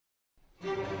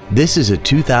This is a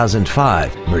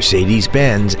 2005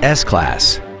 Mercedes-Benz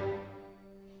S-Class.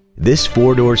 This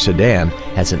four-door sedan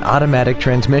has an automatic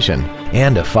transmission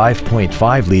and a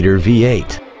 5.5-liter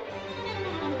V8.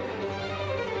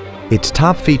 Its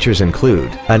top features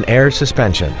include an air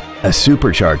suspension, a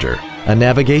supercharger, a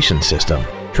navigation system,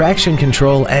 traction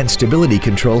control and stability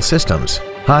control systems,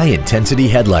 high-intensity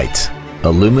headlights,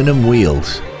 aluminum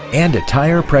wheels, and a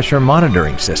tire pressure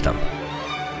monitoring system.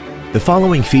 The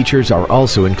following features are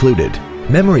also included: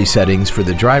 memory settings for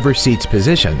the driver's seat's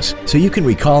positions so you can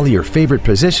recall your favorite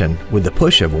position with the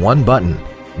push of one button,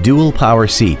 dual power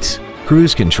seats,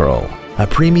 cruise control, a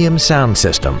premium sound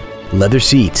system, leather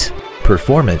seats,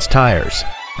 performance tires,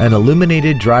 an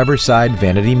illuminated driver's side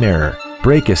vanity mirror,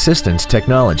 brake assistance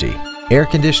technology, air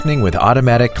conditioning with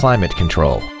automatic climate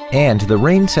control, and the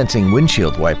rain-sensing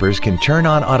windshield wipers can turn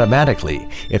on automatically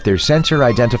if their sensor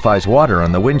identifies water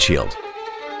on the windshield.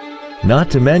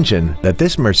 Not to mention that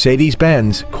this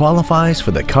Mercedes-Benz qualifies for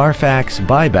the Carfax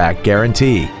buyback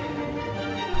guarantee.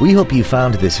 We hope you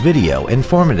found this video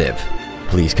informative.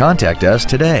 Please contact us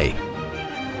today.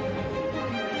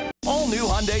 All new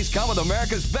Hyundais come with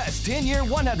America's best 10-year,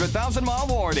 100,000-mile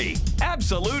warranty.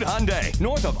 Absolute Hyundai,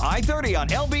 north of I-30 on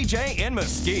LBJ in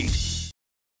Mesquite.